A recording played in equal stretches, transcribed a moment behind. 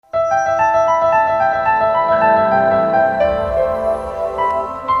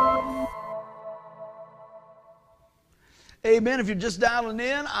Amen. If you're just dialing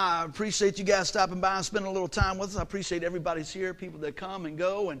in, I appreciate you guys stopping by and spending a little time with us. I appreciate everybody's here, people that come and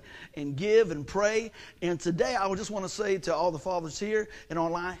go and give and pray. And today I just want to say to all the fathers here and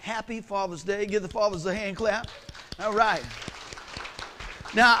online, happy Father's Day. Give the fathers a hand clap. All right.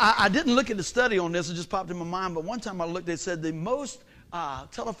 Now, I didn't look at the study on this. It just popped in my mind. But one time I looked, it said the most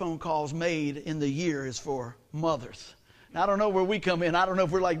telephone calls made in the year is for mothers. Now, I don't know where we come in. I don't know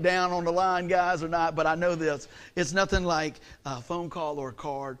if we're like down on the line guys or not, but I know this. It's nothing like a phone call or a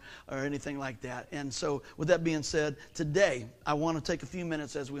card or anything like that. And so with that being said, today I want to take a few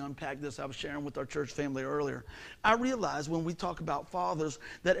minutes as we unpack this. I was sharing with our church family earlier. I realize when we talk about fathers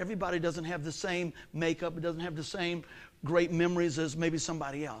that everybody doesn't have the same makeup. It doesn't have the same great memories as maybe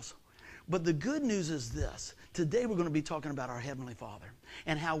somebody else. But the good news is this. Today we're going to be talking about our Heavenly Father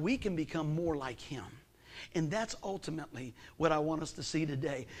and how we can become more like Him. And that's ultimately what I want us to see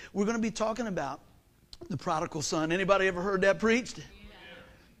today. We're going to be talking about the prodigal son. Anybody ever heard that preached? Yeah.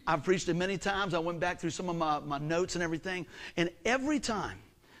 I've preached it many times. I went back through some of my notes and everything. And every time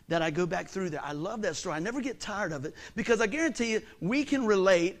that I go back through there, I love that story. I never get tired of it because I guarantee you we can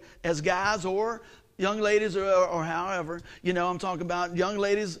relate as guys or young ladies or however. You know, I'm talking about young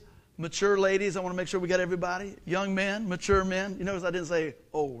ladies, mature ladies. I want to make sure we got everybody. Young men, mature men. You notice I didn't say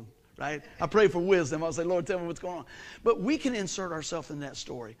old. Right? I pray for wisdom. I'll say, Lord, tell me what's going on. But we can insert ourselves in that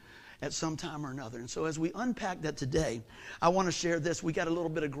story at some time or another. And so as we unpack that today, I want to share this. We got a little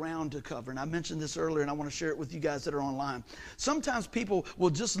bit of ground to cover. And I mentioned this earlier, and I want to share it with you guys that are online. Sometimes people will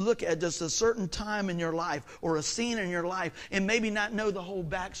just look at just a certain time in your life or a scene in your life and maybe not know the whole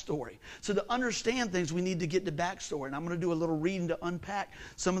backstory. So to understand things, we need to get the backstory. And I'm going to do a little reading to unpack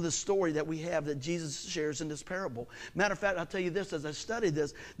some of the story that we have that Jesus shares in this parable. Matter of fact, I'll tell you this, as I studied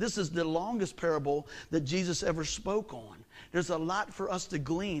this, this is the longest parable that Jesus ever spoke on. There's a lot for us to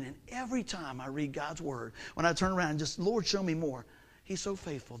glean. And every time I read God's Word, when I turn around and just, Lord, show me more. He's so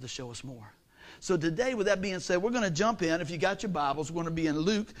faithful to show us more. So today, with that being said, we're going to jump in. If you got your Bibles, we're going to be in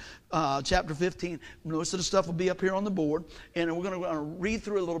Luke chapter 15. Most of the stuff will be up here on the board. And we're going to read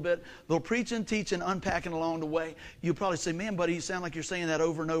through a little bit, a little preaching, teaching, unpacking along the way. You'll probably say, man, buddy, you sound like you're saying that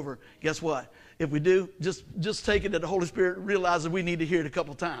over and over. Guess what? If we do, just take it that the Holy Spirit realizes we need to hear it a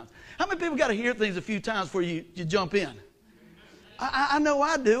couple times. How many people got to hear things a few times before you jump in? I know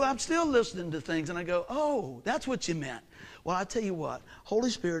I do. I'm still listening to things and I go, oh, that's what you meant. Well, I tell you what, Holy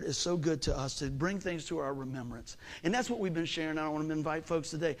Spirit is so good to us to bring things to our remembrance. And that's what we've been sharing. I want to invite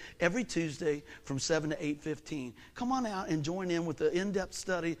folks today, every Tuesday from 7 to 8:15. Come on out and join in with the in-depth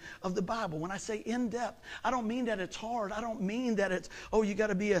study of the Bible. When I say in-depth, I don't mean that it's hard. I don't mean that it's, oh, you got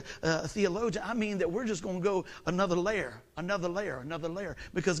to be a theologian. I mean that we're just going to go another layer,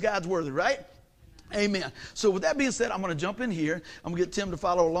 because God's worthy, right? Amen. So with that being said, I'm going to jump in here. I'm going to get Tim to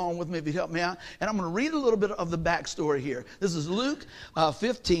follow along with me if he'd help me out. And I'm going to read a little bit of the backstory here. This is Luke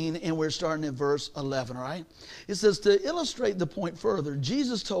 15, and we're starting in verse 11, all right? It says, to illustrate the point further,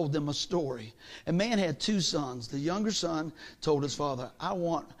 Jesus told them a story. A man had two sons. The younger son told his father, I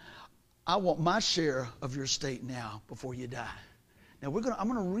want my share of your estate now before you die. Now I'm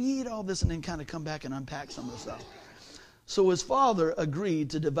going to read all this and then kind of come back and unpack some of the stuff. So his father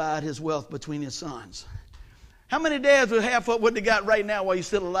agreed to divide his wealth between his sons. How many dads would half up what they got right now while you're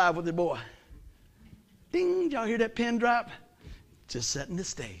still alive with their boy? Ding, y'all hear that pin drop? Just setting the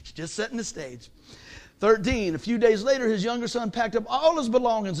stage, 13, a few days later, his younger son packed up all his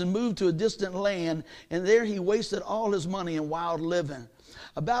belongings and moved to a distant land, and there he wasted all his money in wild living.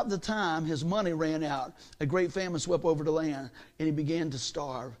 About the time his money ran out, a great famine swept over the land, and he began to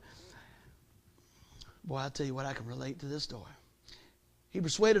starve. Boy, I tell you what, I can relate to this story. He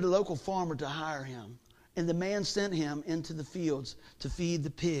persuaded a local farmer to hire him, and the man sent him into the fields to feed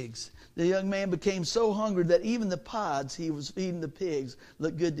the pigs. The young man became so hungry that even the pods he was feeding the pigs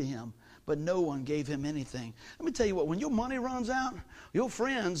looked good to him, but no one gave him anything. Let me tell you what, when your money runs out, your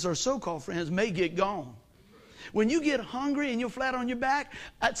friends or so-called friends may get gone. When you get hungry and you're flat on your back,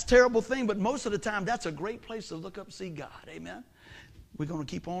 that's a terrible thing, but most of the time, that's a great place to look up and see God. Amen? We're going to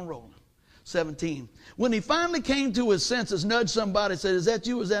keep on rolling. 17. When he finally came to his senses, nudged somebody, said, is that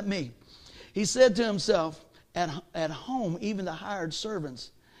you or is that me? He said to himself, at home, even the hired servants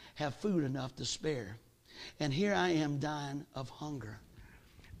have food enough to spare. And here I am dying of hunger.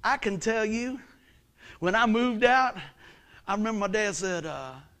 I can tell you, when I moved out, I remember my dad said,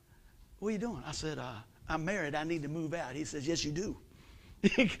 what are you doing? I said, I'm married. I need to move out. He says, yes, you do.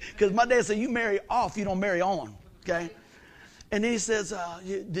 Because my dad said, you marry off, you don't marry on. Okay? And then he says,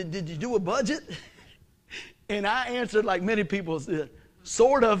 did you do a budget? And I answered like many people said,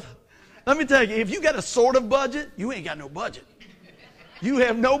 sort of. Let me tell you, if you got a sort of budget, you ain't got no budget. You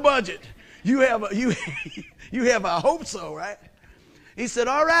have no budget. You have I hope so, right? He said,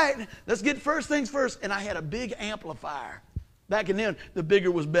 all right, let's get first things first. And I had a big amplifier. Back then, the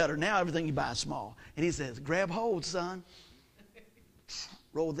bigger was better. Now everything you buy is small. And he says, grab hold, son.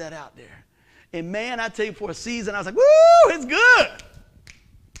 Rolled that out there. And man, I tell you, for a season, I was like, woo, it's good.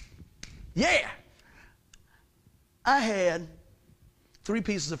 Yeah. I had 3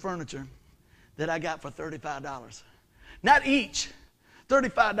 pieces of furniture that I got for $35. Not each.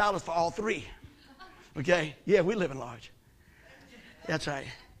 $35 for all 3. Okay? Yeah, we live in large. That's right.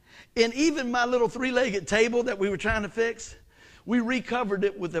 And even my little 3-legged table that we were trying to fix, we recovered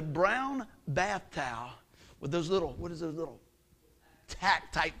it with a brown bath towel with those little, what is those little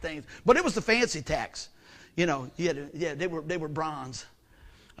tack type things? But it was the fancy tacks. You know, they were bronze.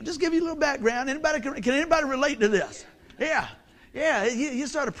 I'll just give you a little background. Can anybody relate to this? Yeah. Yeah, you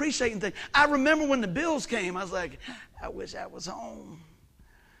start appreciating things. I remember when the bills came, I was like, I wish I was home.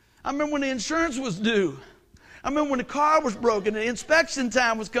 I remember when the insurance was due. I remember when the car was broken, the inspection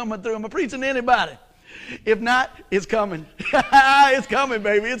time was coming through. Am I preaching to anybody? If not, it's coming. It's coming,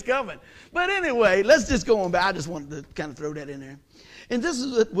 baby. It's coming. But anyway, let's just go on back. I just wanted to kind of throw that in there. And this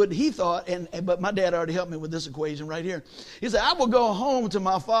is what he thought, but my dad already helped me with this equation right here. He said, I will go home to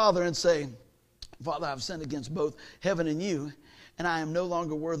my father and say, Father, I've sinned against both heaven and you, and I am no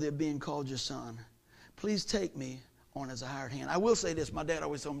longer worthy of being called your son. Please take me on as a hired hand. I will say this. My dad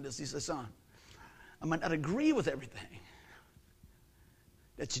always told me this. He said, son, I might not agree with everything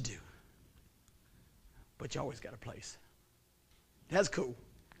that you do, but you always got a place. That's cool.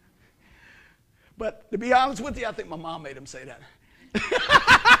 But to be honest with you, I think my mom made him say that.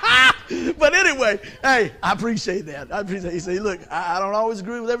 But anyway, hey, I appreciate that. He said, look, I don't always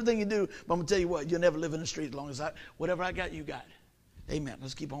agree with everything you do, but I'm going to tell you what, you'll never live in the street as long as whatever I got, you got. Amen.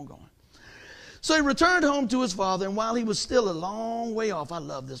 Let's keep on going. So he returned home to his father, and while he was still a long way off, I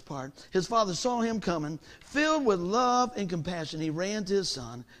love this part, his father saw him coming. Filled with love and compassion, he ran to his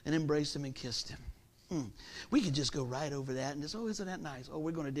son and embraced him and kissed him. We could just go right over that and just, oh, isn't that nice? Oh,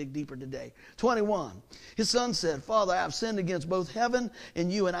 we're going to dig deeper today. 21. His son said, Father, I have sinned against both heaven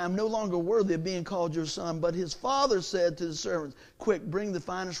and you, and I am no longer worthy of being called your son. But his father said to the servants, quick, bring the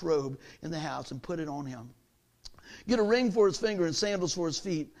finest robe in the house and put it on him. Get a ring for his finger and sandals for his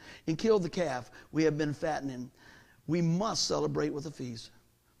feet, and kill the calf we have been fattening. We must celebrate with a feast.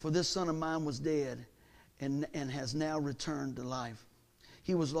 For this son of mine was dead and has now returned to life.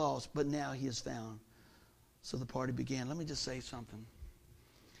 He was lost, but now he is found. So the party began. Let me just say something.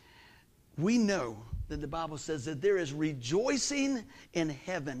 We know that the Bible says that there is rejoicing in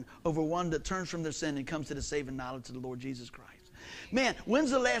heaven over one that turns from their sin and comes to the saving knowledge of the Lord Jesus Christ. Man, when's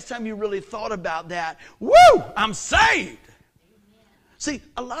the last time you really thought about that? Woo! I'm saved. See,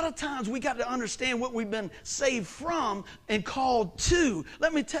 a lot of times we got to understand what we've been saved from and called to.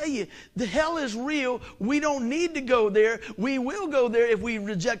 Let me tell you, the hell is real. We don't need to go there. We will go there if we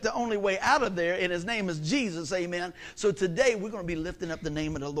reject the only way out of there, and his name is Jesus, amen. So today we're going to be lifting up the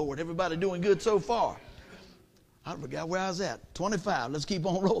name of the Lord. Everybody doing good so far? I forgot where I was at. 25. Let's keep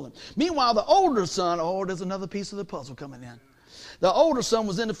on rolling. Meanwhile, the older son, oh, there's another piece of the puzzle coming in. The older son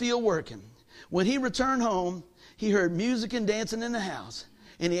was in the field working. When he returned home, he heard music and dancing in the house,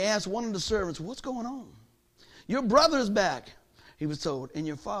 and he asked one of the servants, what's going on? Your brother is back, he was told, and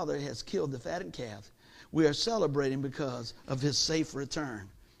your father has killed the fattened calf. We are celebrating because of his safe return.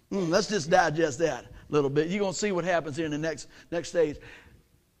 Let's just digest that a little bit. You're going to see what happens here in the next stage.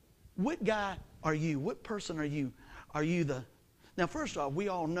 What guy are you? What person are you? Are you the... Now, first off, we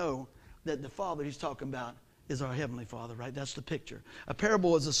all know that the father he's talking about is our Heavenly Father, right? That's the picture. A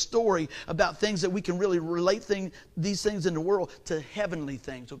parable is a story about things that we can really relate these things in the world to heavenly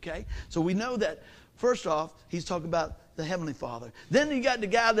things, okay? So we know that, first off, he's talking about the Heavenly Father. Then you got the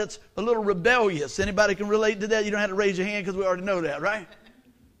guy that's a little rebellious. Anybody can relate to that? You don't have to raise your hand because we already know that, right?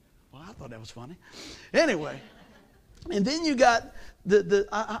 Well, I thought that was funny. Anyway, and then you got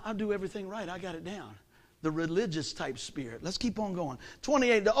I do everything right. I got it down. The religious type spirit. Let's keep on going.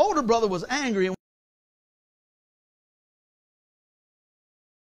 28, the older brother was angry and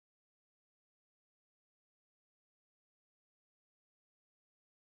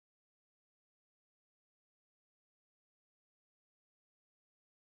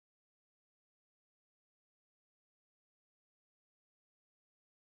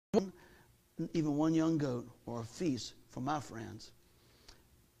even one young goat or a feast for my friends.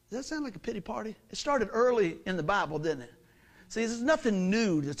 Does that sound like a pity party? It started early in the Bible, didn't it? See, there's nothing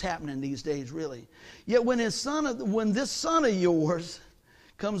new that's happening these days, really. Yet when this son of yours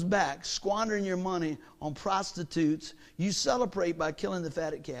comes back, squandering your money on prostitutes, you celebrate by killing the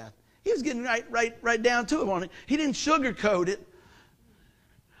fatted calf. He was getting right down to it on it. He didn't sugarcoat it.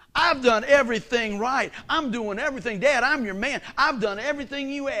 I've done everything right. I'm doing everything. Dad, I'm your man. I've done everything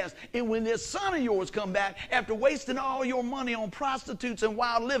you asked. And when this son of yours come back after wasting all your money on prostitutes and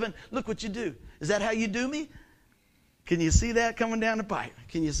wild living, look what you do. Is that how you do me? Can you see that coming down the pipe?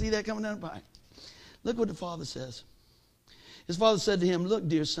 Can you see that coming down the pipe? Look what the father says. His father said to him, look,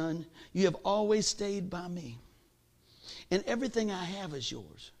 dear son, you have always stayed by me, and everything I have is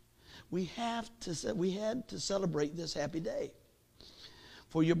yours. We had to celebrate this happy day.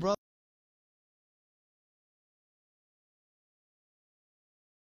 For your brother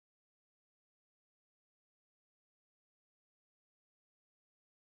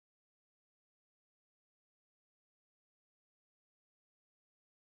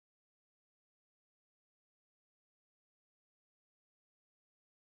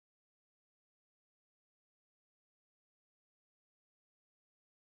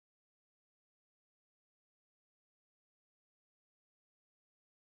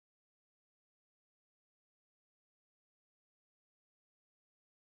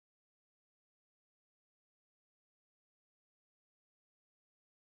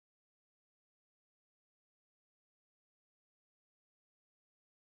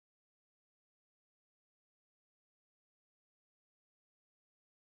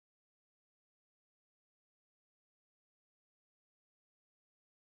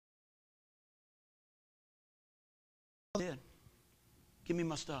did. Give me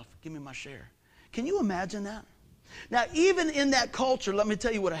my stuff. Give me my share. Can you imagine that? Now, even in that culture, let me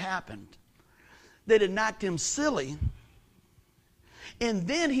tell you what happened. They'd have knocked him silly, and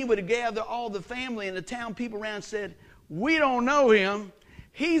then he would have gathered all the family and the town people around and said, we don't know him.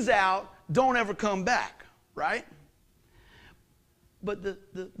 He's out. Don't ever come back. Right? But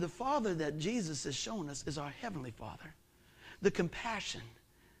the Father that Jesus has shown us is our Heavenly Father. The compassion.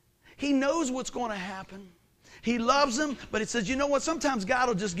 He knows what's going to happen. He loves them, but he says, you know what? Sometimes God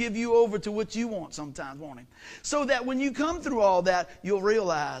will just give you over to what you want sometimes, won't he? So that when you come through all that, you'll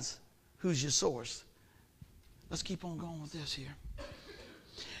realize who's your source. Let's keep on going with this here.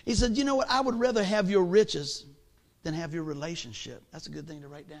 He said, you know what? I would rather have your riches than have your relationship. That's a good thing to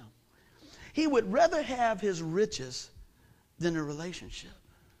write down. He would rather have his riches than a relationship.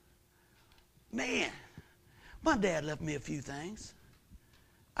 Man, my dad left me a few things.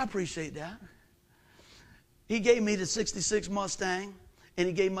 I appreciate that. He gave me the 66 Mustang, and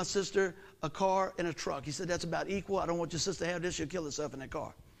he gave my sister a car and a truck. He said, that's about equal. I don't want your sister to have this. She'll kill herself in that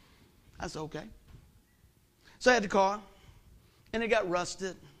car. I said, okay. So I had the car, and it got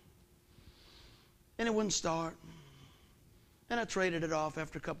rusted, and it wouldn't start. And I traded it off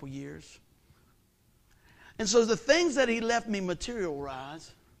after a couple years. And so the things that he left me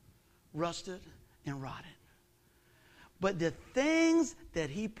material-wise rusted and rotted. But the things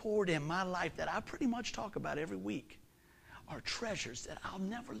that he poured in my life that I pretty much talk about every week are treasures that I'll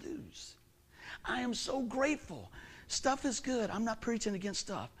never lose. I am so grateful. Stuff is good. I'm not preaching against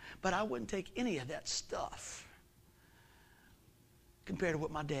stuff. But I wouldn't take any of that stuff compared to what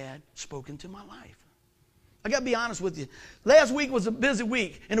my dad spoke into my life. I got to be honest with you. Last week was a busy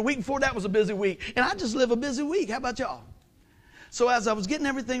week. And the week before that was a busy week. And I just live a busy week. How about y'all? So as I was getting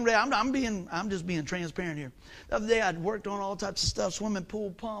everything ready, I'm just being transparent here. The other day I'd worked on all types of stuff, swimming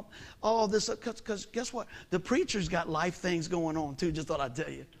pool, pump, all this. Because guess what? The preacher's got life things going on too. Just thought I'd tell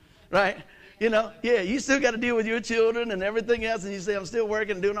you. Right? You know, yeah, you still got to deal with your children and everything else. And you say, I'm still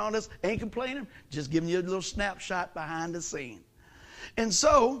working and doing all this. Ain't complaining. Just giving you a little snapshot behind the scene. And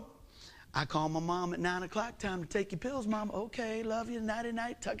so I called my mom at 9 o'clock. Time to take your pills, Mom. Okay, love you. Nighty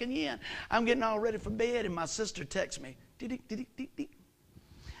night, tucking you in. I'm getting all ready for bed. And my sister texts me.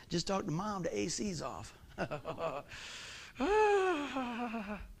 Just talked to Mom, the AC's off.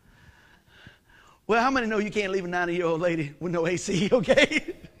 Well, how many know you can't leave a 90-year-old lady with no AC,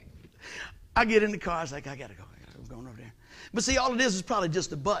 okay? I get in the car, I was like, I gotta go. I'm going over there. But see, all it is probably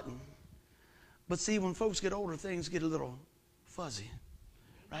just a button. But see, when folks get older, things get a little fuzzy,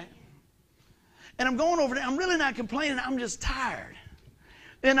 right? And I'm going over there, I'm really not complaining, I'm just tired.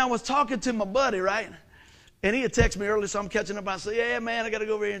 Then I was talking to my buddy, right? And he had texted me earlier, so I'm catching up. I said, yeah, man, I got to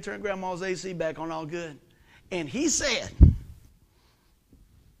go over here and turn Grandma's AC back on, all good. And he said,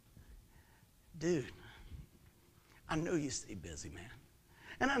 dude, I know you stay busy, man.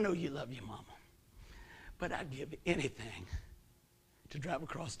 And I know you love your mama. But I'd give anything to drive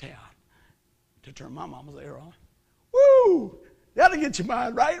across town to turn my mama's air on. Woo! That'll get your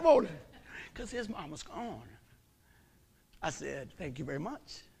mind right, won't it? Because his mama's gone. I said, thank you very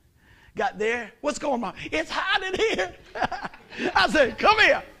much. Got there. What's going on? It's hot in here. I said, come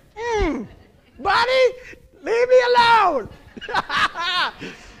here. Buddy, leave me alone.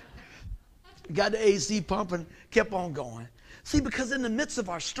 Got the AC pumping, kept on going. See, because in the midst of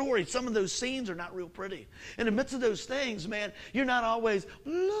our story, some of those scenes are not real pretty. In the midst of those things, man, you're not always,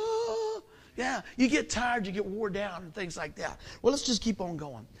 yeah, you get tired, you get wore down and things like that. Well, let's just keep on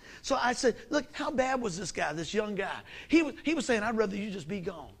going. So I said, look, how bad was this guy, this young guy? He was saying, I'd rather you just be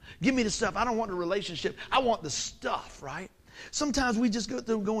gone. Give me the stuff. I don't want the relationship. I want the stuff, right? Sometimes we just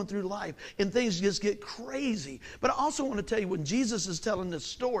going through life and things just get crazy. But I also want to tell you, when Jesus is telling this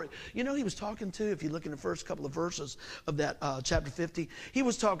story, you know, he was talking to, if you look in the first couple of verses of that chapter 50, he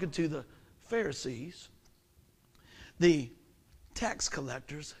was talking to the Pharisees, the tax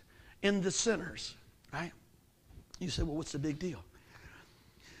collectors, and the sinners, right? You say, well, what's the big deal?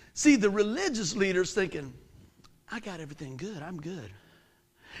 See, the religious leaders thinking, I got everything good, I'm good.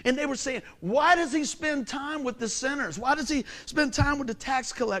 And they were saying, why does he spend time with the sinners? Why does he spend time with the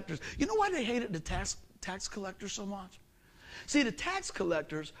tax collectors? You know why they hated the tax collectors so much? See, the tax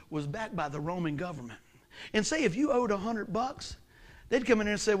collectors was backed by the Roman government. And say if you owed $100, they'd come in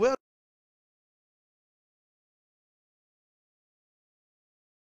there and say, well,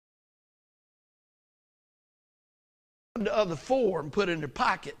 the other four and put in their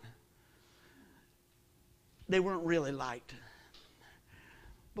pocket. They weren't really liked.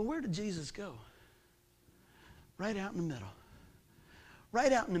 But where did Jesus go? Right out in the middle.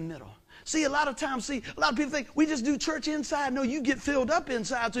 Right out in the middle. See, a lot of times, a lot of people think we just do church inside. No, you get filled up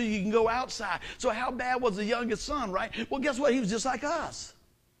inside so you can go outside. So how bad was the youngest son, right? Well, guess what? He was just like us.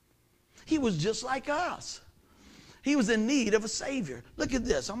 He was just like us. He was in need of a Savior. Look at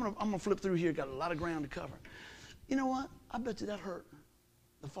this. I'm gonna flip through here. Got a lot of ground to cover. You know what? I bet you that hurt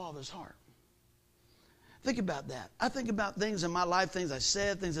the Father's heart. Think about that. I think about things in my life, things I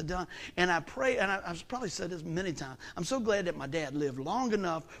said, things I've done, and I pray, and I've probably said this many times. I'm so glad that my dad lived long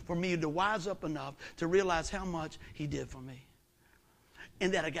enough for me to wise up enough to realize how much he did for me,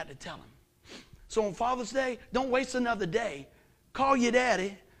 and that I got to tell him. So on Father's Day, don't waste another day. Call your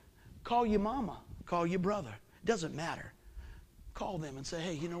daddy, call your mama, call your brother. Doesn't matter. Call them and say,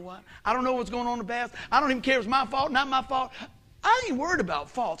 hey, you know what? I don't know what's going on in the past. I don't even care if it's my fault, not my fault. I ain't worried about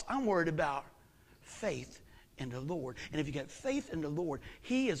faults. I'm worried about faith in the Lord. And if you got faith in the Lord,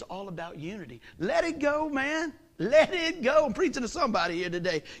 he is all about unity. Let it go, man. Let it go. I'm preaching to somebody here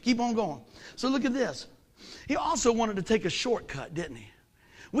today. Keep on going. So look at this. He also wanted to take a shortcut, didn't he?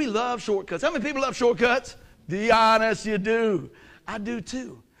 We love shortcuts. How many people love shortcuts? Be honest, you do. I do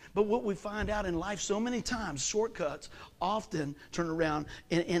too. But what we find out in life so many times, shortcuts often turn around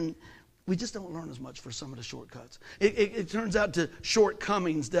and we just don't learn as much for some of the shortcuts. It turns out to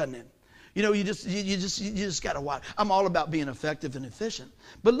shortcomings, doesn't it? You know, you just got to watch. I'm all about being effective and efficient.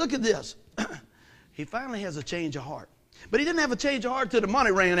 But look at this. He finally has a change of heart. But he didn't have a change of heart till the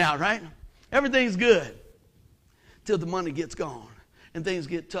money ran out, right? Everything's good till the money gets gone and things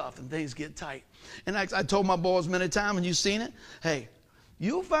get tough and things get tight. And I told my boys many times, and you've seen it, hey,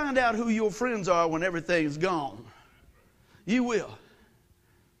 you'll find out who your friends are when everything's gone. You will.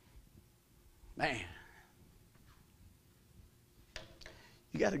 Man.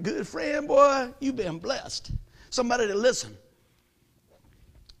 You got a good friend, boy, you've been blessed. Somebody to listen.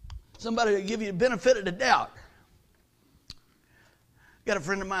 Somebody to give you the benefit of the doubt. Got a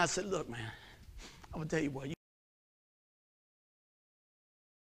friend of mine said, look, man, I'm going to tell you what.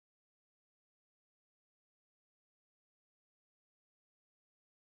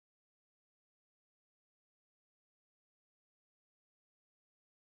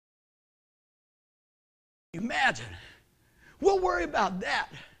 Imagine. We'll worry about that.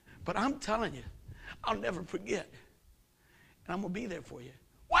 But I'm telling you, I'll never forget. And I'm going to be there for you.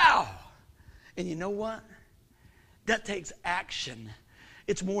 Wow. And you know what? That takes action.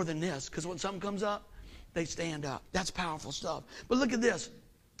 It's more than this. Because when something comes up, they stand up. That's powerful stuff. But look at this.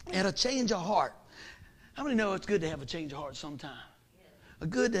 And a change of heart. How many know it's good to have a change of heart sometime?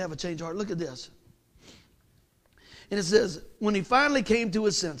 Good to have a change of heart. Look at this. And it says, when he finally came to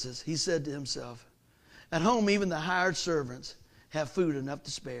his senses, he said to himself, at home, even the hired servants have food enough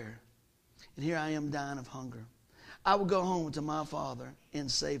to spare. And here I am dying of hunger. I will go home to my father and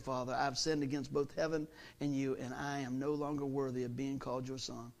say, Father, I've sinned against both heaven and you, and I am no longer worthy of being called your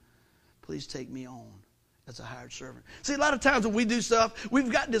son. Please take me on as a hired servant. See, a lot of times when we do stuff, we've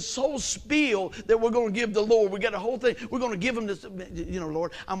got this whole spiel that we're going to give the Lord. We got a whole thing. We're going to give him this, you know,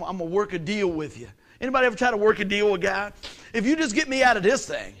 Lord, I'm going to work a deal with you. Anybody ever try to work a deal with God? If you just get me out of this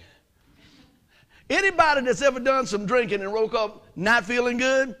thing. Anybody that's ever done some drinking and woke up not feeling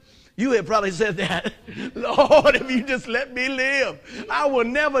good, you have probably said that. Lord, if you just let me live, I will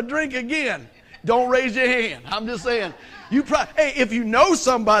never drink again. Don't raise your hand. I'm just saying. Hey, if you know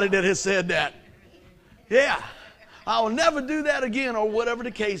somebody that has said that, yeah, I will never do that again or whatever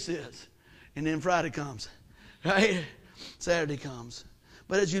the case is. And then Friday comes, right? Saturday comes.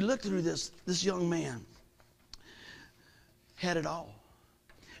 But as you look through this young man had it all.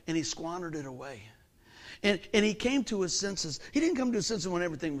 And he squandered it away. And he came to his senses. He didn't come to his senses when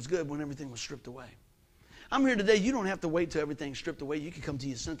everything was good, when everything was stripped away. I'm here today. You don't have to wait till everything's stripped away. You can come to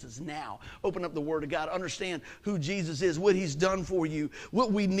your senses now. Open up the Word of God. Understand who Jesus is, what He's done for you.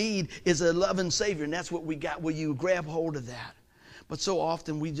 What we need is a loving Savior, and that's what we got. Will you grab hold of that? But so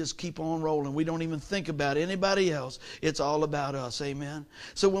often we just keep on rolling. We don't even think about anybody else. It's all about us. Amen.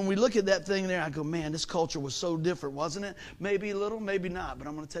 So when we look at that thing there, I go, man, this culture was so different, wasn't it? Maybe a little, maybe not. But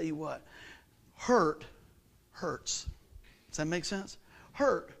I'm going to tell you what. Hurt hurts. Does that make sense?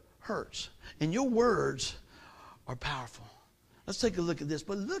 Hurt hurts. And your words are powerful. Let's take a look at this.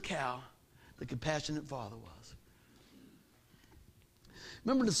 But look how the compassionate father was.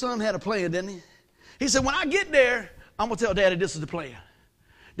 Remember the son had a plan, didn't he? He said, when I get there, I'm going to tell Daddy this is the plan.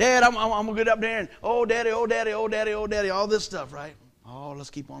 Dad, I'm going to get up there and, oh, Daddy, oh, Daddy, oh, Daddy, oh, Daddy, all this stuff, right? Oh,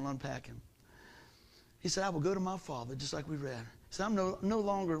 let's keep on unpacking. He said, I will go to my father, just like we read. He said, I'm no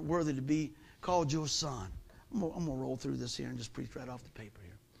longer worthy to be called your son. I'm going to roll through this here and just preach right off the paper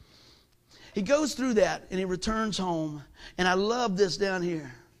here. He goes through that and he returns home. And I love this down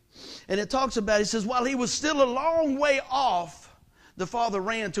here. And it talks about, he says, while he was still a long way off, the father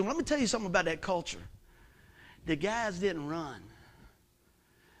ran to him. Let me tell you something about that culture. The guys didn't run.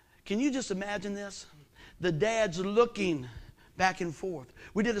 Can you just imagine this? The dad's looking back and forth.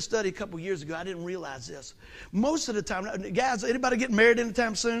 We did a study a couple years ago. I didn't realize this. Most of the time, guys, anybody getting married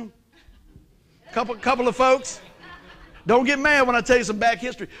anytime soon? Couple of folks. Don't get mad when I tell you some back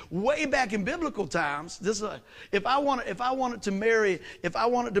history. Way back in biblical times, if I wanted to marry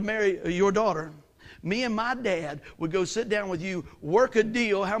your daughter, me and my dad would go sit down with you, work a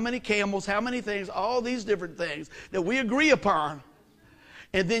deal, how many camels, how many things, all these different things that we agree upon.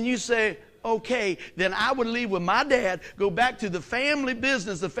 And then you say, okay, then I would leave with my dad, go back to the family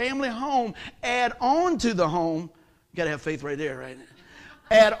business, the family home, add on to the home. You got to have faith right there, right?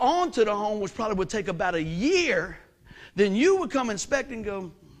 Add on to the home, which probably would take about a year. Then you would come inspect and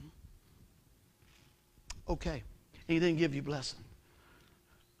go, okay. And he didn't give you blessing.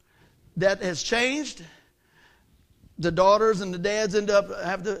 That has changed. The daughters and the dads end up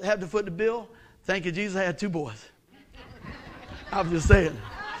have to foot the bill. Thank you, Jesus, I had 2 boys. I'm just saying.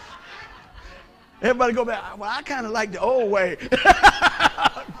 Everybody go back. Well, I kind of like the old way.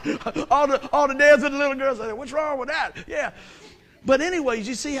 all the dads and the little girls say, what's wrong with that? Yeah. But anyways,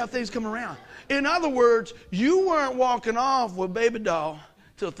 you see how things come around. In other words, you weren't walking off with baby doll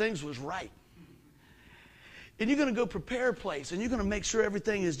till things was right. And you're going to go prepare a place, and you're going to make sure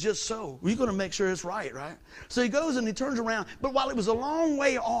everything is just so. You're going to make sure it's right, right? So he goes and he turns around. But while it was a long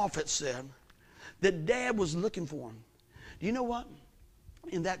way off, it said, that Dad was looking for him. Do you know what?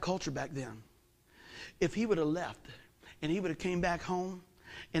 In that culture back then, if he would have left and he would have came back home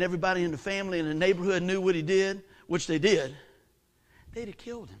and everybody in the family and the neighborhood knew what he did, which they did, they'd have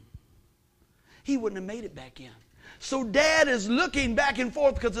killed him. He wouldn't have made it back in. So Dad is looking back and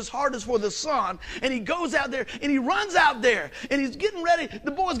forth because his heart is for the son. And he goes out there and he runs out there. And he's getting ready. The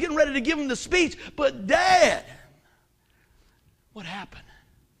boy's getting ready to give him the speech. But Dad, what happened?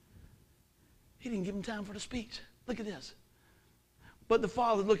 He didn't give him time for the speech. Look at this. But the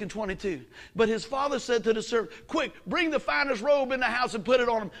father, looking 22. But his father said to the servant, quick, bring the finest robe in the house and put it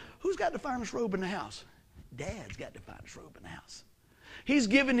on him. Who's got the finest robe in the house? Dad's got the finest robe in the house. He's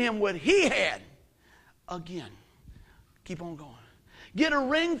giving him what he had. Again, keep on going. Get a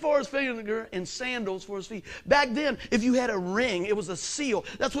ring for his finger and sandals for his feet. Back then, if you had a ring, it was a seal.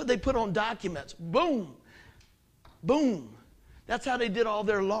 That's what they put on documents. Boom. Boom. That's how they did all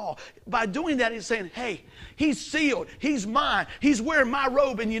their law. By doing that, he's saying, hey, he's sealed. He's mine. He's wearing my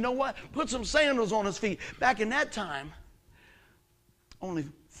robe. And you know what? Put some sandals on his feet. Back in that time, only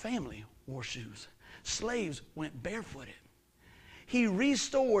family wore shoes. Slaves went barefooted. He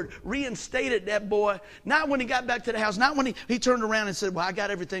restored, reinstated that boy. Not when he got back to the house. Not when he turned around and said, well, I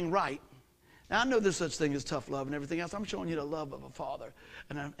got everything right. Now, I know there's such thing as tough love and everything else. I'm showing you the love of a father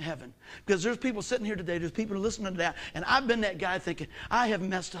in heaven. Because there's people sitting here today, there's people listening to that, and I've been that guy thinking, I have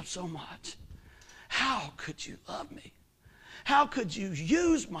messed up so much. How could you love me? How could you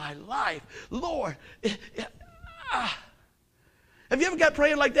use my life? Lord, have you ever got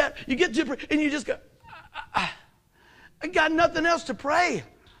praying like that? You get to pray and you just go, I got nothing else to pray.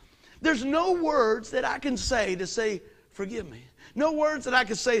 There's no words that I can say to say, forgive me. No words that I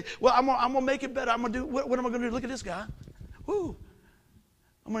can say, well, I'm going to make it better. I'm going to do, what am I going to do? Look at this guy. Woo.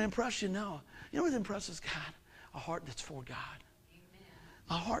 I'm going to impress you. No. You know what impresses God? A heart that's for God. Amen.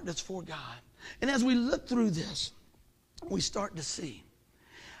 A heart that's for God. And as we look through this, we start to see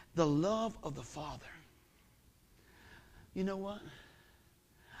the love of the Father. You know what?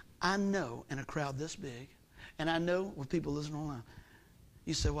 I know in a crowd this big, and I know with people listening online,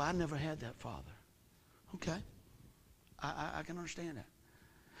 you say, well, I never had that father. Okay. I can understand that.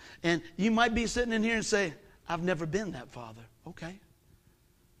 And you might be sitting in here and say, I've never been that father. Okay.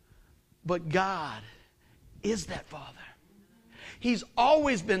 But God is that father. He's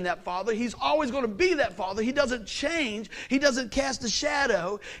always been that father. He's always going to be that father. He doesn't change. He doesn't cast a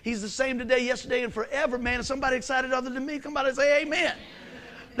shadow. He's the same today, yesterday, and forever. Man, is somebody excited other than me? Somebody say amen.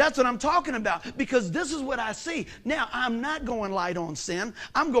 That's what I'm talking about, because this is what I see. Now, I'm not going light on sin.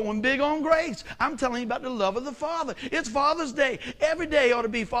 I'm going big on grace. I'm telling you about the love of the Father. It's Father's Day. Every day ought to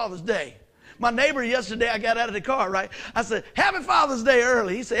be Father's Day. My neighbor yesterday, I got out of the car, right? I said, happy Father's Day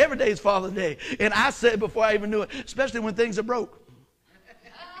early. He said, every day is Father's Day. And I said before I even knew it, especially when things are broke.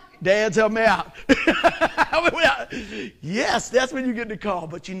 Dads, help me out. Yes, that's when you get the call.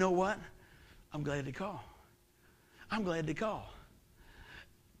 But you know what? I'm glad to call. I'm glad to call.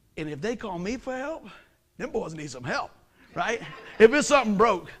 And if they call me for help, them boys need some help, right? If it's something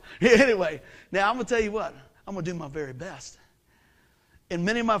broke. Anyway, now I'm going to tell you what. I'm going to do my very best. And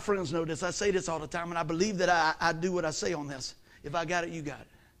many of my friends know this. I say this all the time, and I believe that I do what I say on this. If I got it, you got it.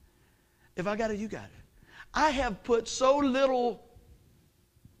 If I got it, you got it. I have put so little,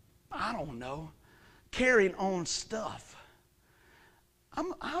 I don't know, carrying on stuff.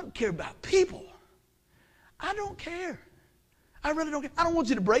 I don't care about people. I don't care. I really don't care. I don't want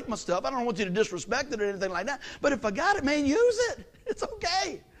you to break my stuff. I don't want you to disrespect it or anything like that. But if I got it, man, use it. It's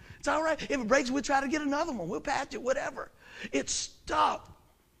okay. It's all right. If it breaks, we'll try to get another one. We'll patch it, whatever. It's stuff.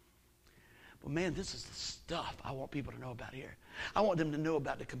 But man, this is the stuff I want people to know about here. I want them to know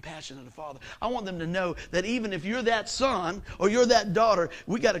about the compassion of the Father. I want them to know that even if you're that son or you're that daughter,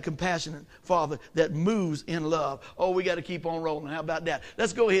 we got a compassionate Father that moves in love. Oh, we got to keep on rolling. How about that?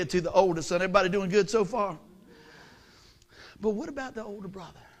 Let's go ahead to the oldest son. Everybody doing good so far? But what about the older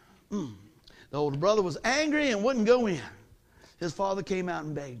brother? The older brother was angry and wouldn't go in. His father came out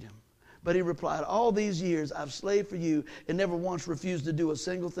and begged him. But he replied, all these years I've slaved for you and never once refused to do a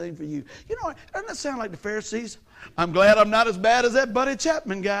single thing for you. You know, doesn't that sound like the Pharisees? I'm glad I'm not as bad as that Buddy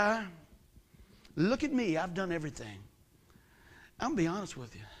Chapman guy. Look at me. I've done everything. I'm going to be honest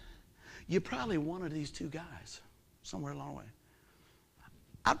with you. You're probably one of these two guys somewhere along the way.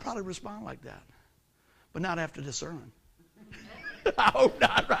 I'd probably respond like that, but not after this sermon. I hope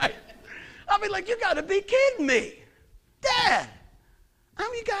not, right? I'll be like, you got to be kidding me. Dad, I'm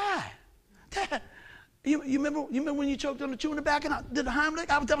your guy. Dad, you remember when you choked on the chew in the back and I did the Heimlich?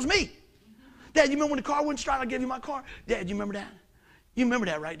 That was me. Dad, you remember when the car wouldn't start? I gave you my car. Dad, you remember that? You remember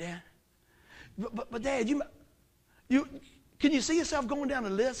that, right, Dad? But Dad, can you see yourself going down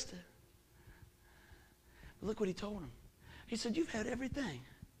the list? But look what he told him. He said, you've had everything.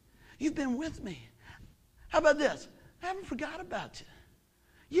 You've been with me. How about this? I haven't forgot about you.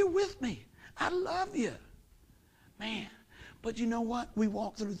 You're with me. I love you. Man, but you know what? We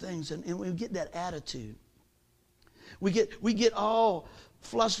walk through things and we get that attitude. We get all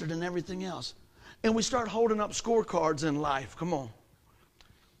flustered and everything else. And we start holding up scorecards in life. Come on.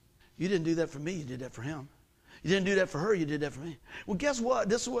 You didn't do that for me. You did that for him. You didn't do that for her. You did that for me. Well, guess what?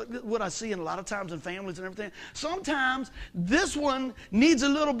 This is what I see in a lot of times in families and everything. Sometimes this one needs a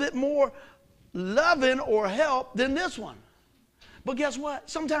little bit more loving or help than this one. But guess what?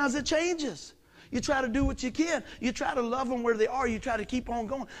 Sometimes it changes. You try to do what you can. You try to love them where they are. You try to keep on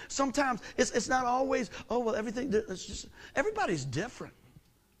going. Sometimes it's not always, oh, well, everything, it's just, everybody's different.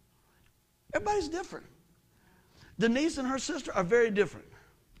 Everybody's different. Denise and her sister are very different.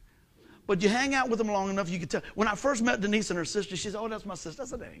 But you hang out with them long enough, you can tell. When I first met Denise and her sister, she said, oh, that's my sister. I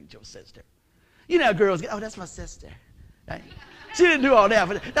said, that ain't your sister. You know how girls get, oh, that's my sister. Right? She didn't do all that,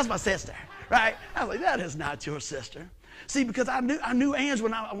 but that's my sister. Right? I was like, that is not your sister. See, because I knew Ange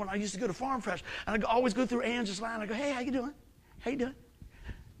when I used to go to Farm Fresh, and I'd always go through Ange's line. I go, hey, how you doing? How you doing?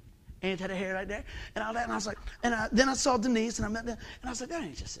 Ange had her hair right there, and all that. And I was like, then I saw Denise, and I met them, and I was like, that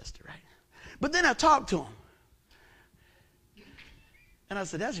ain't your sister, right? But then I talked to him, and I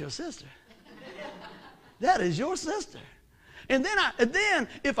said, that's your sister. That is your sister. And then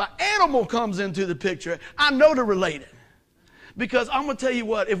if an animal comes into the picture, I know they're related. Because I'm going to tell you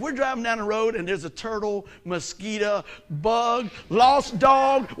what, if we're driving down the road and there's a turtle, mosquito, bug, lost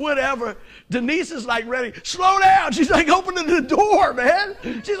dog, whatever, Denise is like ready, slow down. She's like opening the door, man.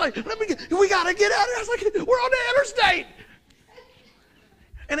 She's like, we got to get out of here. I was like, we're on the interstate.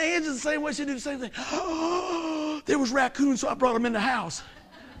 And Angie's the same way. She did the same thing. Oh, there was raccoons, so I brought them in the house.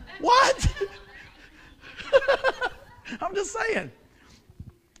 What? I'm just saying.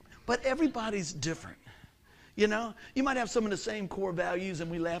 But everybody's different. You know, you might have some of the same core values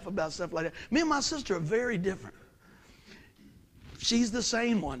and we laugh about stuff like that. Me and my sister are very different. she's the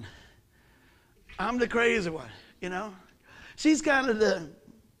sane one. I'm the crazy one, you know. She's kind of the,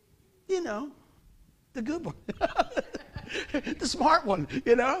 you know, the good one. The smart one,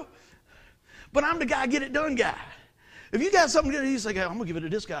 you know. But I'm the guy, get it done guy. If you got something to do, you say, I'm going to give it to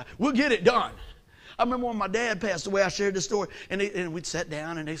this guy. We'll get it done. I remember when my dad passed away, I shared this story, and we'd sat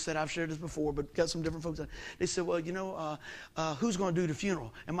down, and they said, I've shared this before, but got some different folks. They said, well, you know, who's going to do the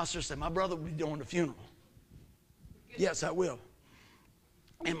funeral? And my sister said, my brother will be doing the funeral. Yes, I will.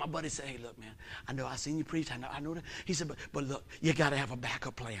 And my buddy said, hey, look, man, I know I seen you preach. I know that. He said, but look, you got to have a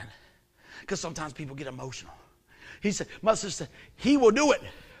backup plan, because sometimes people get emotional. He said, my sister said, he will do it.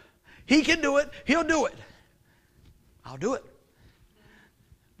 He can do it. He'll do it. I'll do it.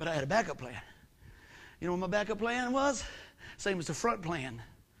 But I had a backup plan. You know what my backup plan was? Same as the front plan.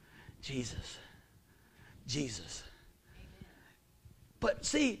 Jesus. Jesus. But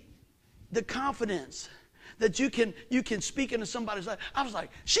see, the confidence that you can speak into somebody's life. I was like,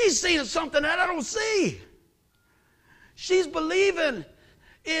 she's seeing something that I don't see. She's believing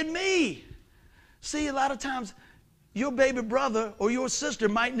in me. See, a lot of times your baby brother or your sister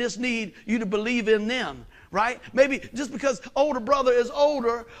might just need you to believe in them. Right? Maybe just because older brother is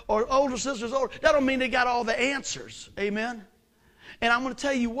older or older sister is older, that don't mean they got all the answers. Amen? And I'm going to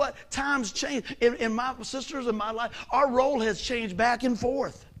tell you what, times change. In my sisters in my life, our role has changed back and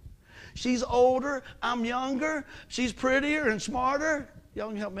forth. She's older, I'm younger, she's prettier and smarter. Y'all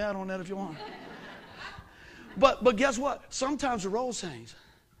can help me out on that if you want. But guess what? Sometimes the role changes.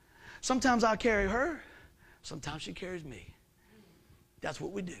 Sometimes I carry her, sometimes she carries me. That's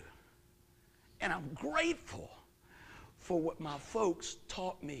what we do. And I'm grateful for what my folks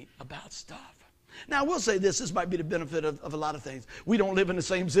taught me about stuff. Now, I will say this might be the benefit of a lot of things. We don't live in the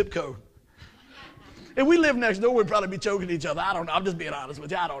same zip code. If we lived next door, we'd probably be choking each other. I don't know. I'm just being honest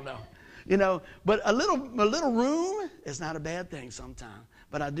with you. I don't know. You know, but a little room is not a bad thing sometimes.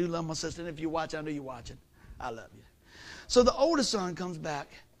 But I do love my sister. And if you watch, I know you're watching. I love you. So the oldest son comes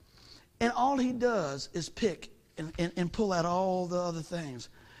back, and all he does is pick and pull out all the other things.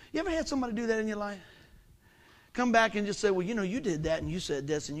 You ever had somebody do that in your life? Come back and just say, well, you know, you did that and you said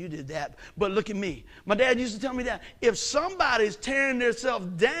this and you did that, but look at me. My dad used to tell me that if somebody's tearing themselves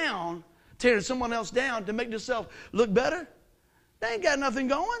down, tearing someone else down to make themselves look better, they ain't got nothing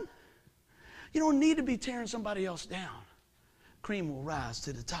going. You don't need to be tearing somebody else down. Cream will rise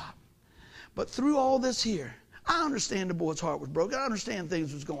to the top. But through all this here, I understand the boy's heart was broken. I understand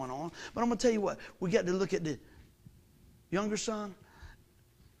things was going on. But I'm going to tell you what, we got to look at the younger son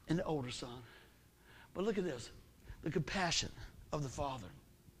and the older son. But look at this, the compassion of the father.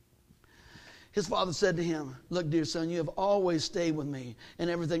 His father said to him, look, dear son, you have always stayed with me, and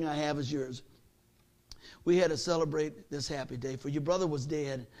everything I have is yours. We had to celebrate this happy day, for your brother was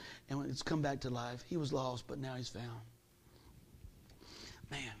dead, and when it's come back to life, he was lost, but now he's found.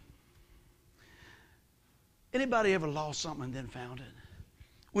 Man, anybody ever lost something and then found it?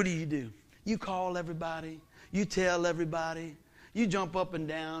 What do? You call everybody. You tell everybody. You jump up and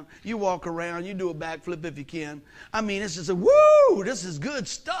down. You walk around. You do a backflip if you can. I mean, it's just a, woo, this is good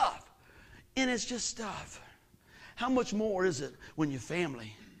stuff. And it's just stuff. How much more is it when your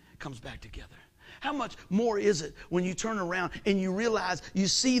family comes back together? How much more is it when you turn around and you realize you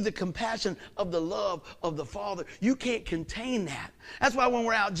see the compassion of the love of the Father? You can't contain that. That's why when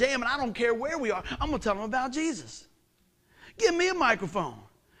we're out jamming, I don't care where we are, I'm going to tell them about Jesus. Give me a microphone.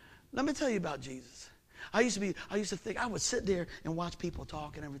 Let me tell you about Jesus. I used to think, I would sit there and watch people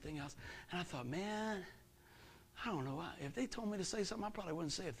talk and everything else. And I thought, man, I don't know. If they told me to say something, I probably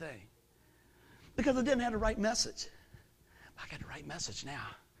wouldn't say a thing. Because I didn't have the right message. I got the right message now.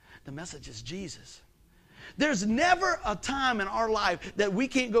 The message is Jesus. There's never a time in our life that we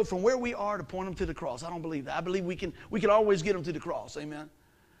can't go from where we are to point them to the cross. I don't believe that. I believe we can always get them to the cross. Amen.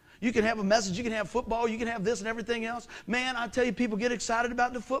 You can have a message, you can have football, you can have this and everything else. Man, I tell you, people get excited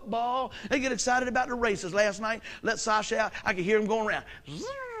about the football. They get excited about the races. Last night, let Sasha out. I could hear him going around.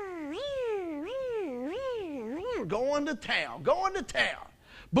 Going to town, going to town.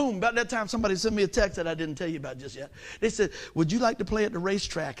 Boom, about that time somebody sent me a text that I didn't tell you about just yet. They said, would you like to play at the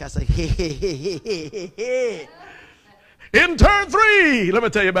racetrack? I said, hey. In turn 3, let me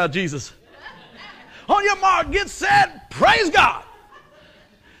tell you about Jesus. On your mark, get set, praise God.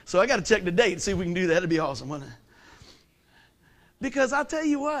 So I got to check the date and see if we can do that. That'd be awesome, wouldn't it? Because I tell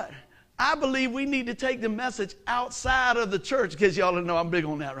you what, I believe we need to take the message outside of the church, because y'all know I'm big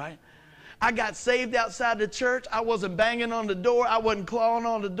on that, right? I got saved outside the church. I wasn't banging on the door. I wasn't clawing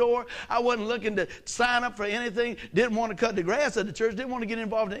on the door. I wasn't looking to sign up for anything. Didn't want to cut the grass at the church. Didn't want to get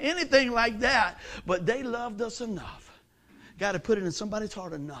involved in anything like that. But they loved us enough. Got to put it in somebody's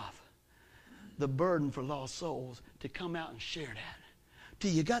heart enough the burden for lost souls to come out and share that? Do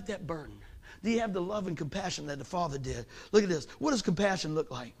you got that burden? Do you have the love and compassion that the Father did? Look at this. What does compassion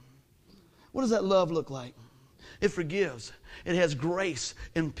look like? What does that love look like? It forgives. It has grace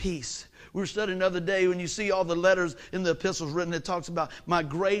and peace. We were studying the other day when you see all the letters in the epistles written, it talks about my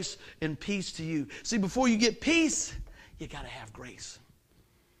grace and peace to you. See, before you get peace, you got to have grace.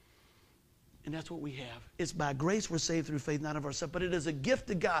 And that's what we have. It's by grace we're saved through faith, not of ourselves. But it is a gift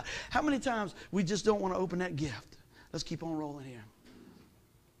of God. How many times we just don't want to open that gift? Let's keep on rolling here.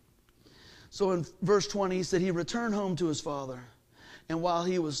 So in verse 20, he said he returned home to his father. And while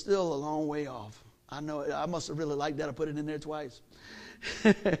he was still a long way off. I know, I must have really liked that. I put it in there twice.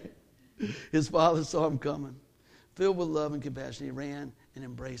 His father saw him coming. Filled with love and compassion, he ran and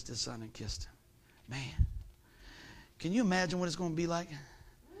embraced his son and kissed him. Man, can you imagine what it's going to be like?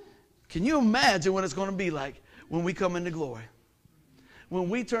 Can you imagine what it's going to be like when we come into glory? When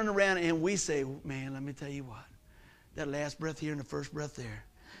we turn around and we say, man, let me tell you what. That last breath here and the first breath there.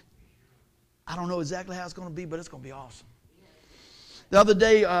 I don't know exactly how it's going to be, but it's going to be awesome. The other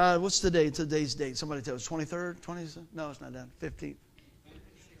day, what's today? Today's date. Somebody tell us, 23rd? 20th? No, it's not that. 15th.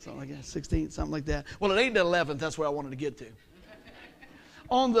 Something like that. 16th, something like that. Well, it ain't the 11th. That's where I wanted to get to.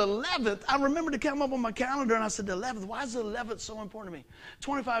 On the 11th, I remember to come up on my calendar, and I said, the 11th, why is the 11th so important to me?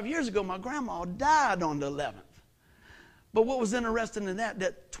 25 years ago, my grandma died on the 11th. But what was interesting in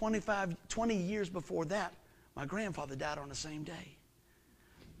that 20 years before that, my grandfather died on the same day.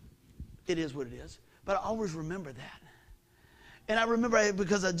 It is what it is. But I always remember that. And I remember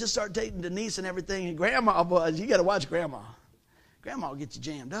because I just started dating Denise and everything, and Grandma, boy, you got to watch Grandma. Grandma will get you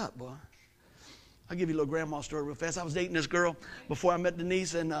jammed up, boy. I'll give you a little grandma story real fast. I was dating this girl before I met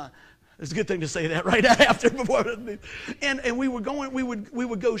Denise, and it's a good thing to say that right after before. And we would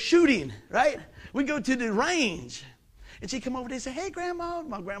go shooting, right? We'd go to the range. And she'd come over there and say, hey, Grandma.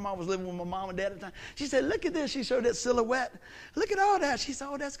 My grandma was living with my mom and dad at the time. She said, look at this. She showed that silhouette. Look at all that. She said,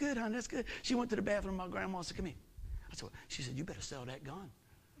 oh, that's good, honey. That's good. She went to the bathroom. My grandma said, come here. I said, she said, you better sell that gun.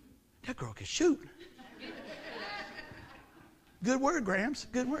 That girl can shoot. Good word, Gramps.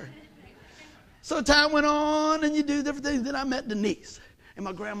 Good word. So time went on, and you do different things. Then I met Denise. And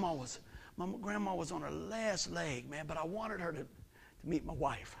my grandma was on her last leg, man. But I wanted her to meet my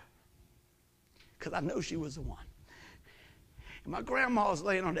wife. Because I know she was the one. And my grandma was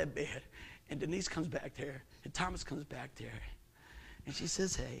laying on that bed. And Denise comes back there. And Thomas comes back there. And she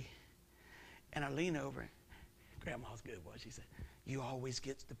says, hey. And I lean over. Grandma's good, boy. She said, you always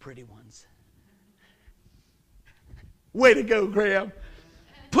get the pretty ones. Way to go, Graham.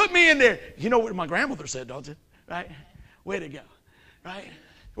 Put me in there. You know what my grandmother said, don't you? Right? Way to go. Right?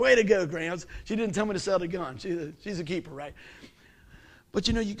 Way to go, Grams. She didn't tell me to sell the gun. She's a keeper, right? But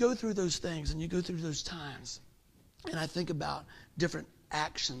you know, you go through those things and you go through those times. And I think about different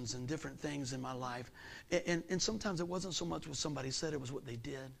actions and different things in my life. And sometimes it wasn't so much what somebody said, it was what they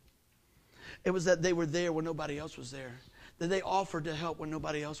did. It was that they were there when nobody else was there. That they offered to help when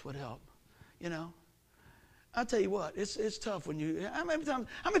nobody else would help. You know? I'll tell you what, it's tough when you, how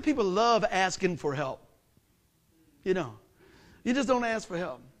many people love asking for help? You know, you just don't ask for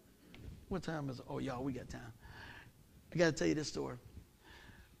help. What time is it? Oh, y'all, we got time. I got to tell you this story.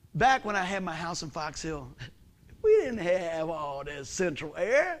 Back when I had my house in Fox Hill, we didn't have all this central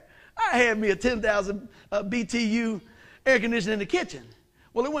air. I had me a 10,000 BTU air conditioner in the kitchen.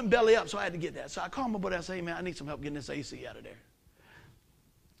 Well, it went belly up, so I had to get that. So I called my buddy. I said, hey, man, I need some help getting this AC out of there.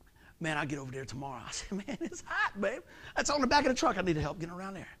 Man, I'll get over there tomorrow. I said, man, it's hot, babe. That's on the back of the truck. I need help getting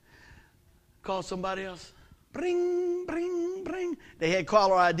around there. Call somebody else. Bring, bring, bring. They had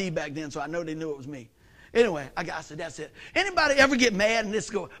caller ID back then, so I know they knew it was me. Anyway, I said, that's it. Anybody ever get mad and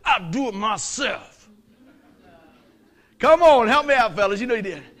just go, I'll do it myself? Come on, help me out, fellas. You know you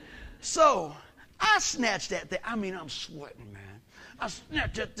did. So I snatched that thing. I mean, I'm sweating, man. I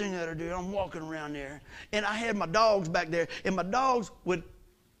snatched that thing out of there. I'm walking around there. And I had my dogs back there, and my dogs would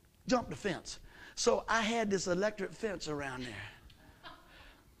jump the fence. So I had this electric fence around there.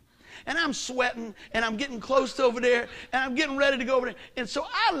 And I'm sweating, and I'm getting close to over there, and I'm getting ready to go over there. And so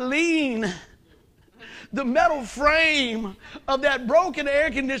I lean the metal frame of that broken air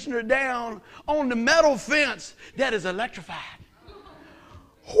conditioner down on the metal fence that is electrified.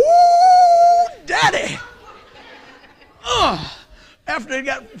 Whoo, daddy! After they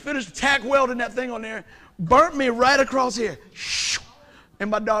got finished tack welding that thing on there, burnt me right across here. And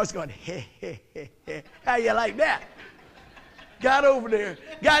my dog's going, hey, hey, hey, hey. How you like that? Got over there,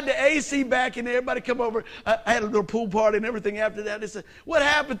 got the AC back in there. Everybody come over. I had a little pool party and everything after that. They said, what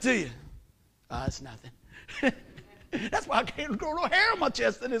happened to you? It's nothing. That's why I can't grow no hair on my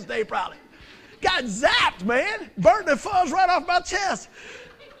chest to this day, probably. Got zapped, man. Burnt the fuzz right off my chest.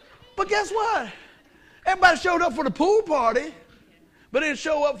 But guess what? Everybody showed up for the pool party, but didn't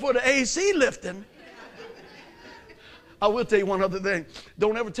show up for the AC lifting. I will tell you one other thing.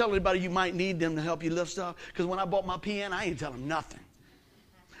 Don't ever tell anybody you might need them to help you lift stuff, because when I bought my piano, I ain't tell them nothing.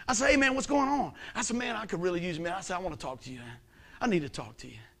 I said, hey, man, what's going on? I said, man, I could really use you, man. I said, I want to talk to you, man. I need to talk to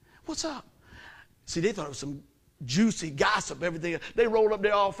you. What's up? See, they thought it was some juicy gossip, everything. They rolled up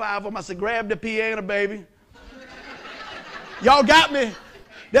there, all five of them. I said, grab the piano, baby. Y'all got me.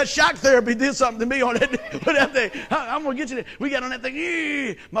 That shock therapy did something to me on that thing. I'm going to get you there. We got on that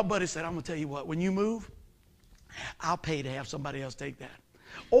thing. My buddy said, I'm going to tell you what, when you move, I'll pay to have somebody else take that.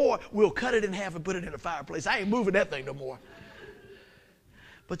 Or we'll cut it in half and put it in the fireplace. I ain't moving that thing no more.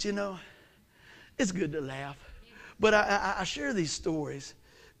 But you know, it's good to laugh. But I share these stories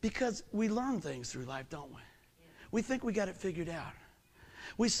because we learn things through life, don't we? We think we got it figured out.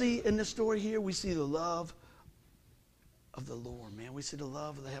 We see in this story here, we see the love of the Lord, man. We see the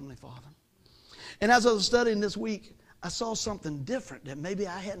love of the Heavenly Father. And as I was studying this week, I saw something different that maybe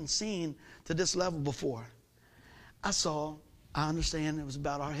I hadn't seen to this level before. I understand it was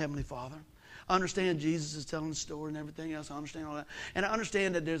about our Heavenly Father. I understand Jesus is telling the story and everything else. I understand all that. And I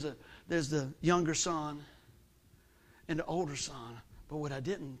understand that there's the younger son and the older son. But what I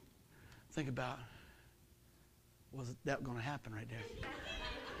didn't think about was that going to happen right there.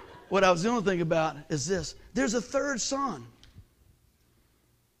 What I was going to think about is this. There's a third son.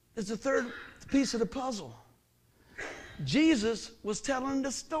 There's a third piece of the puzzle. Jesus was telling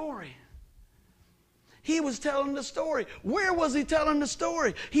the story. He was telling the story. Where was he telling the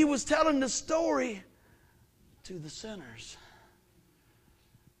story? He was telling the story to the sinners,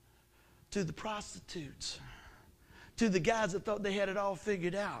 to the prostitutes, to the guys that thought they had it all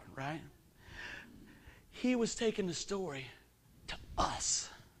figured out, right? He was taking the story to us.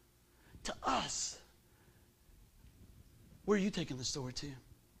 To us. Where are you taking the story to?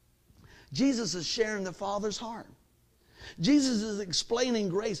 Jesus is sharing the Father's heart. Jesus is explaining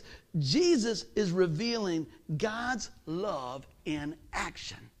grace. Jesus is revealing God's love in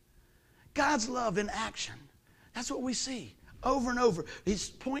action. God's love in action. That's what we see over and over. He's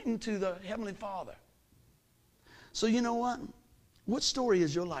pointing to the Heavenly Father. So you know what? What story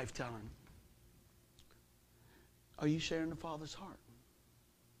is your life telling? Are you sharing the Father's heart?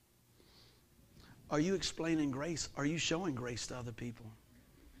 Are you explaining grace? Are you showing grace to other people?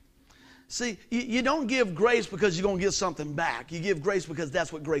 See, you don't give grace because you're going to get something back. You give grace because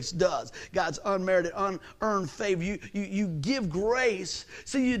that's what grace does. God's unmerited, unearned favor. You give grace.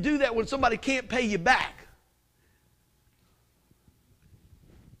 See, you do that when somebody can't pay you back.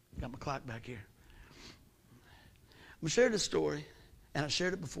 Got my clock back here. I'm going to share this story, and I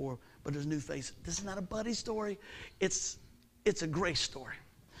shared it before, but there's a new face. This is not a buddy story. It's a grace story.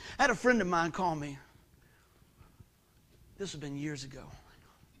 I had a friend of mine call me. This has been years ago.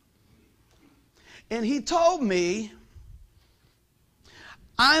 And he told me,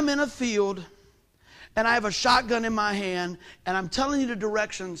 I'm in a field and I have a shotgun in my hand and I'm telling you the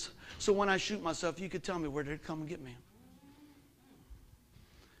directions so when I shoot myself, you could tell me where to come and get me.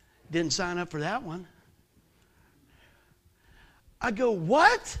 Didn't sign up for that one. I go,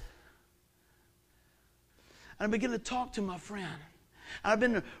 what? And I begin to talk to my friend. And I've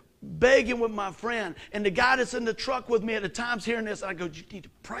been begging with my friend. And the guy that's in the truck with me at the time's hearing this. And I go, you need to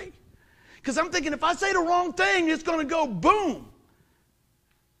pray. Because I'm thinking if I say the wrong thing, it's going to go boom.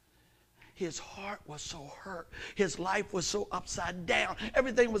 His heart was so hurt. His life was so upside down.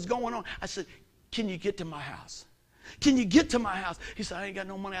 Everything was going on. I said, can you get to my house? Can you get to my house? He said, I ain't got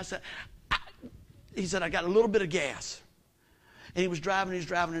no money. I said, I got a little bit of gas. And he was driving. He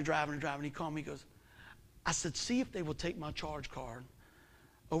called me. He goes, I said, see if they will take my charge card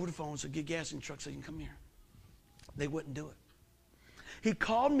over the phone so get gas in the truck so you can come here. They wouldn't do it. He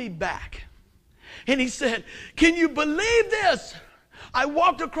called me back. And he said, can you believe this? I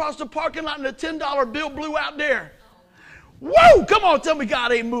walked across the parking lot and a $10 bill blew out there. Whoa, come on, tell me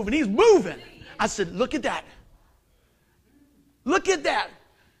God ain't moving. He's moving. I said, look at that. Look at that.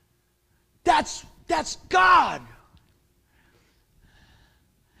 That's God.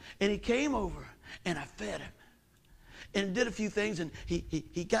 And he came over and I fed him. And did a few things and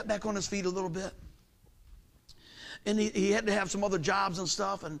he got back on his feet a little bit. And he had to have some other jobs and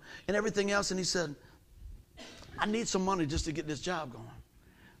stuff and everything else. And he said, I need some money just to get this job going.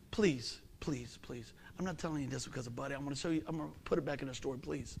 Please, please, please. I'm not telling you this because of buddy. I'm going to show you. I'm going to put it back in the story,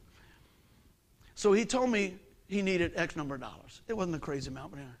 please. So he told me he needed X number of dollars. It wasn't a crazy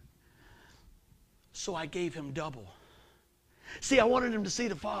amount, but anyway. So I gave him double. See, I wanted him to see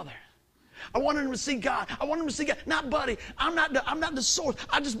the Father. I wanted him to see God. I wanted him to see God. Not buddy. I'm not the source.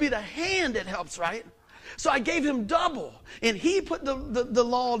 I'll just be the hand that helps, right? So I gave him double. And he put the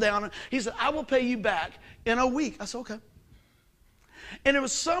law down. He said, I will pay you back in a week. I said, okay. And there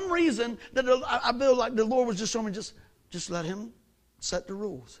was some reason that I feel like the Lord was just showing me, just let him set the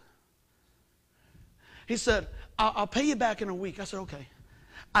rules. He said, I'll pay you back in a week. I said, okay.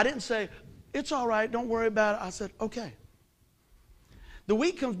 I didn't say, it's all right, don't worry about it. I said, okay. The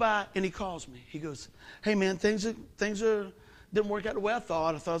week comes by and he calls me. He goes, hey man, things didn't work out the way I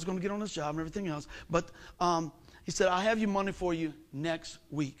thought. I thought I was going to get on this job and everything else. But he said, I'll have your money for you next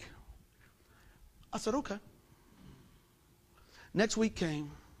week. I said, okay. Next week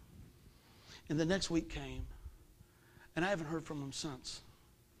came, and the next week came, and I haven't heard from him since.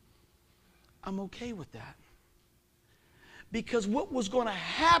 I'm okay with that. Because what was going to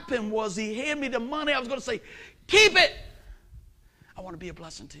happen was he handed me the money. I was going to say, keep it. I want to be a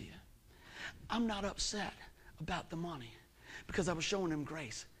blessing to you. I'm not upset about the money because I was showing him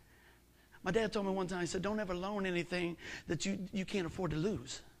grace. My dad told me one time, he said, don't ever loan anything that you can't afford to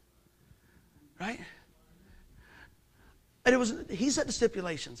lose. Right? And he set the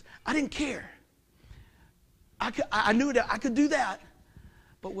stipulations. I didn't care. I knew that I could do that.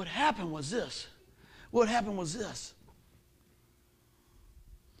 But what happened was this.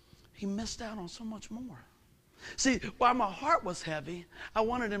 He missed out on so much more. See, while my heart was heavy, I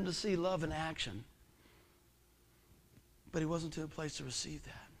wanted him to see love in action. But he wasn't to a place to receive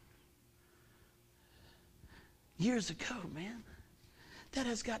that. Years ago, man. That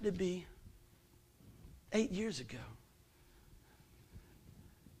has got to be 8 years ago.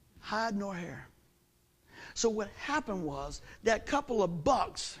 Hide nor hair. So what happened was that couple of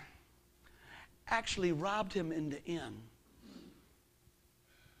bucks actually robbed him in the end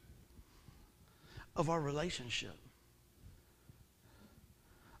of our relationship,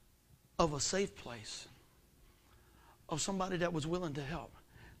 of a safe place, of somebody that was willing to help.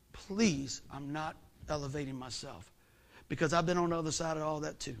 Please, I'm not elevating myself because I've been on the other side of all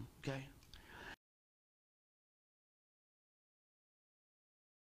that too, okay?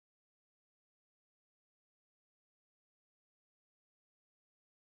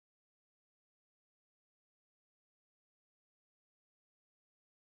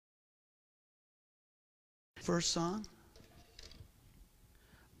 First son?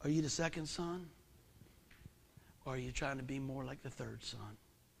 Are you the second son? Or are you trying to be more like the third son?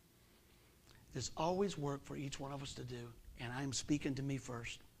 There's always work for each one of us to do, and I'm speaking to me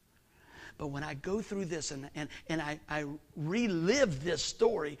first. But when I go through this and I relive this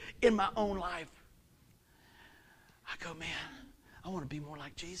story in my own life, I go, man, I want to be more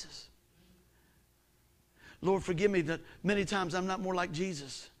like Jesus. Lord, forgive me that many times I'm not more like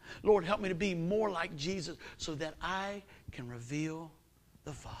Jesus. Lord, help me to be more like Jesus so that I can reveal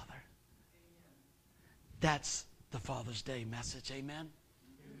the Father. That's the Father's Day message. Amen?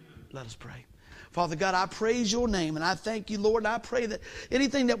 Let us pray. Father God, I praise your name and I thank you, Lord. And I pray that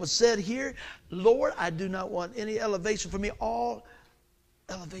anything that was said here, Lord, I do not want any elevation for me. All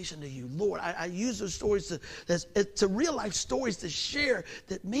elevation to you. Lord, I use those stories to real life stories to share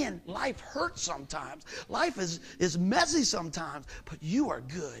that, man, life hurts sometimes. Life is messy sometimes, but you are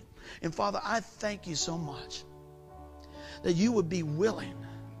good. And Father, I thank you so much that you would be willing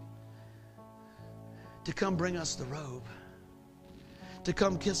to come bring us the robe, to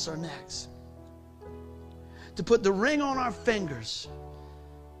come kiss our necks, to put the ring on our fingers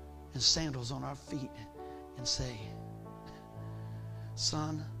and sandals on our feet and say,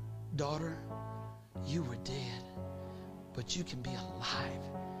 son, daughter, you were dead, but you can be alive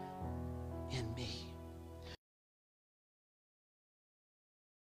in me.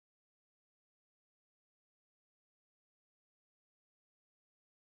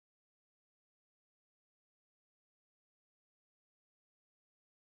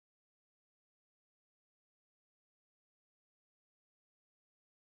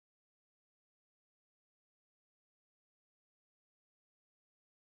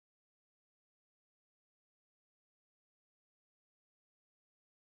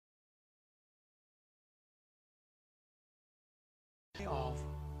 Off,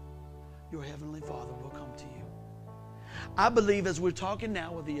 your Heavenly Father will come to you. I believe as we're talking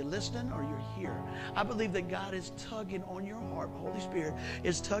now, whether you're listening or you're here, I believe that God is tugging on your heart. The Holy Spirit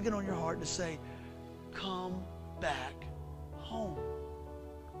is tugging on your heart to say, come back home.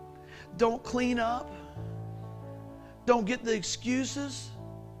 Don't clean up. Don't get the excuses.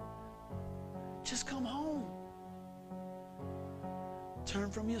 Just come home.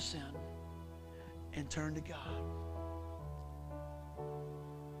 Turn from your sin and turn to God.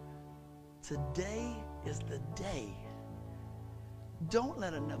 Today is the day Don't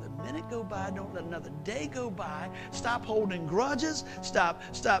let another minute go by. Don't let another day go by. Stop holding grudges. Stop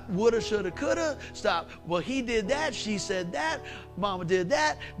woulda, shoulda, coulda. Stop, well, he did that. She said that. Mama did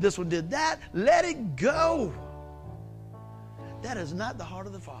that. This one did that. Let it go. That is not the heart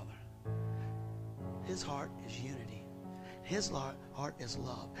of the Father. His heart is unity. His heart is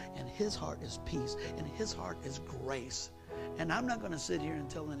love. And his heart is peace. And his heart is grace. And I'm not going to sit here and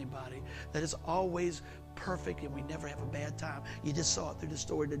tell anybody that it's always perfect and we never have a bad time. You just saw it through the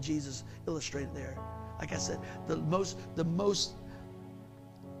story that Jesus illustrated there. Like I said, the most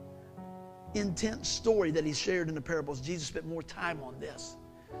intense story that he shared in the parables, Jesus spent more time on this.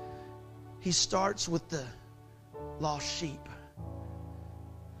 He starts with the lost sheep.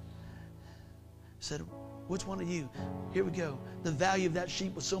 He said, which one of you? Here we go. The value of that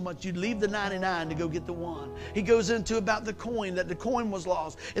sheep was so much, you'd leave the 99 to go get the one. He goes into about the coin, that the coin was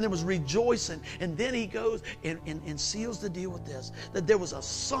lost, and there was rejoicing. And then he goes and seals the deal with this, that there was a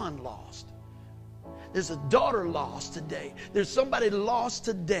son lost. There's a daughter lost today. There's somebody lost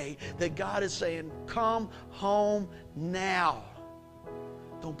today that God is saying, come home now.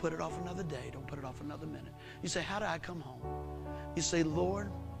 Don't put it off another day. Don't put it off another minute. You say, how do I come home? You say,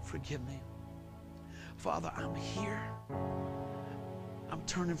 Lord, forgive me. Father, I'm here. I'm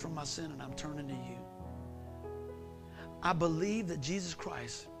turning from my sin and I'm turning to you. I believe that Jesus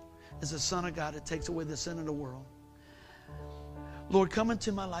Christ is the Son of God that takes away the sin of the world. Lord, come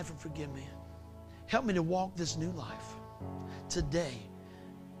into my life and forgive me. Help me to walk this new life. Today,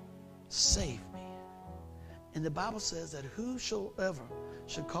 save me. And the Bible says that whosoever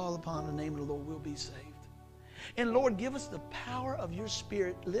should call upon the name of the Lord will be saved. And Lord, give us the power of your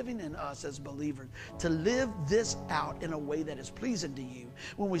Spirit living in us as believers to live this out in a way that is pleasing to you.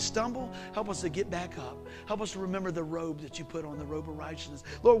 When we stumble, help us to get back up. Help us to remember the robe that you put on, the robe of righteousness.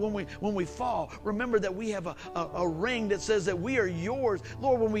 Lord, when we fall, remember that we have a ring that says that we are yours.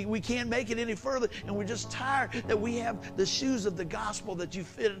 Lord, when we can't make it any further and we're just tired, that we have the shoes of the gospel that you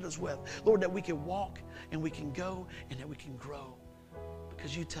fitted us with. Lord, that we can walk and we can go and that we can grow.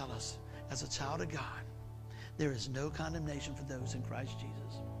 Because you tell us, as a child of God, there is no condemnation for those in Christ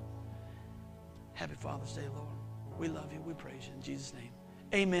Jesus. Happy Father's Day, Lord. We love you. We praise you in Jesus' name.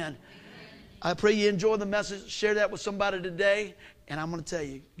 Amen. I pray you enjoy the message. Share that with somebody today. And I'm going to tell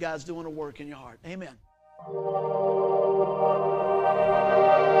you, God's doing a work in your heart. Amen.